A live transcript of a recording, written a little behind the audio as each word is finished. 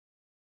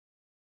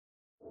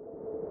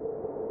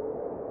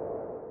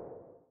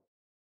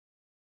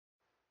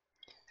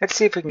Let's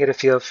see if we can get a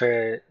feel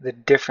for the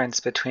difference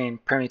between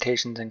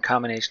permutations and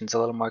combinations a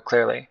little more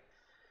clearly.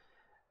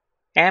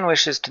 Anne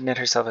wishes to knit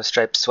herself a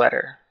striped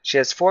sweater. She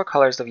has 4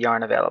 colors of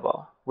yarn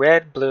available: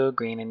 red, blue,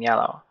 green, and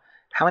yellow.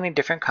 How many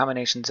different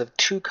combinations of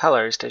 2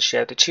 colors does she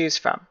have to choose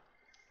from?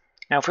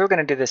 Now, if we were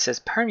going to do this as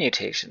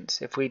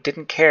permutations, if we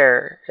didn't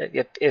care,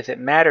 if it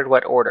mattered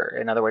what order,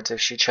 in other words, if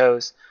she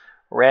chose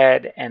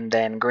red and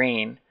then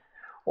green,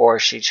 or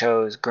she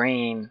chose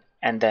green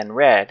and then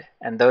red,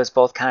 and those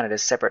both counted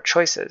as separate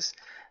choices,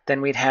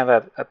 then we'd have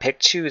a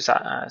pick-choose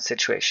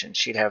situation.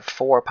 She'd have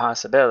 4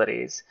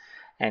 possibilities,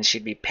 and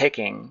she'd be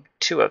picking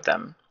 2 of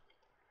them.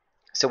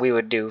 So we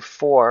would do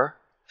 4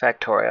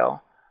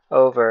 factorial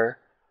over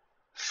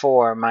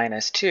 4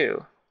 minus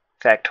 2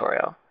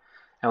 factorial,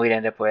 and we'd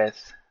end up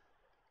with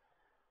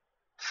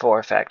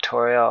 4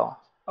 factorial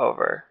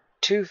over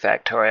 2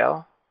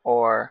 factorial,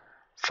 or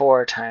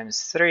 4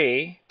 times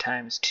 3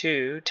 times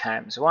 2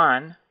 times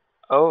 1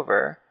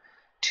 over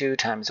 2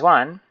 times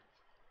 1.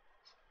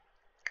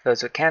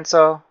 Those would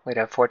cancel. We'd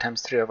have 4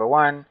 times 3 over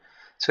 1.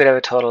 So we'd have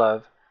a total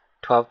of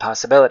 12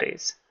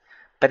 possibilities.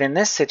 But in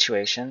this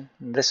situation,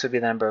 this would be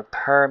the number of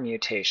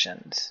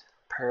permutations.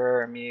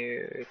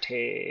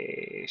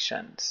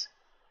 Permutations.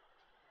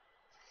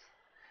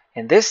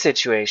 In this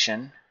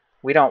situation,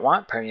 we don't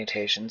want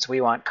permutations, we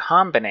want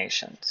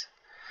combinations.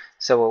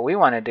 So what we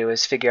want to do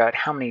is figure out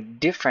how many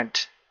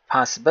different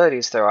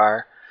possibilities there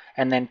are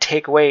and then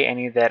take away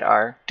any that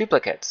are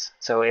duplicates.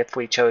 So if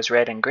we chose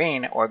red and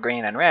green or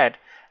green and red,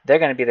 they're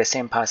going to be the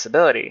same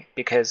possibility,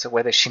 because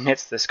whether she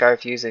knits the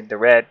scarf using the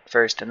red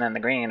first and then the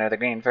green, or the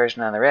green first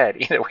and then the red,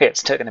 either way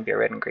it's still going to be a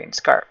red and green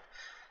scarf.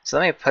 So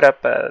let me put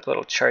up a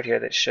little chart here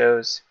that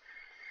shows,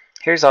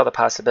 here's all the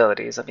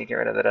possibilities. Let me get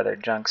rid of that other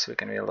junk so we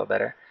can read a little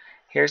better.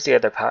 Here's the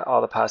other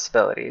all the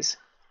possibilities.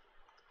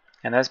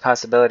 And those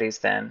possibilities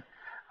then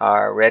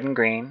are red and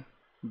green,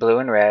 blue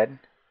and red,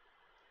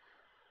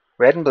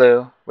 red and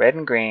blue, red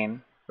and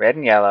green, red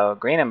and yellow,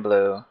 green and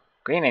blue,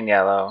 green and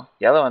yellow,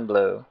 yellow and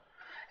blue.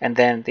 And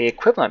then the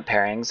equivalent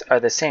pairings are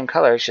the same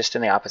colors, just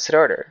in the opposite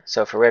order.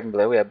 So for red and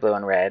blue, we have blue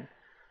and red.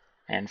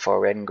 And for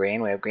red and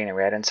green, we have green and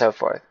red, and so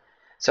forth.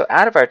 So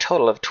out of our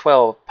total of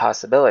 12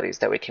 possibilities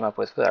that we came up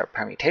with our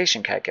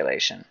permutation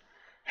calculation,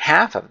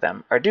 half of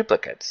them are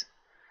duplicates.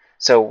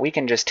 So we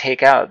can just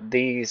take out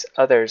these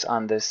others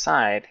on this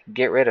side,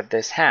 get rid of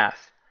this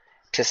half,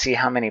 to see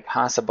how many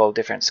possible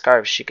different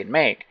scarves she can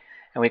make.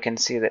 And we can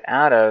see that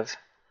out of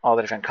all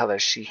the different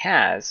colors she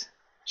has,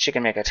 she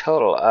can make a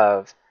total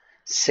of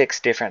 6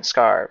 different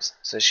scarves.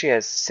 So she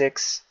has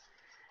 6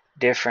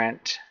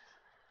 different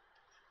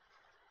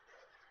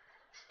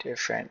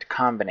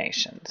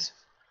combinations.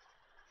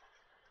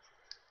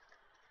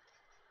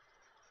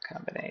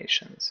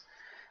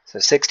 So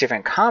 6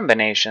 different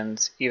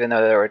combinations, even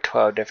though there were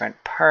 12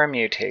 different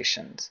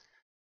permutations.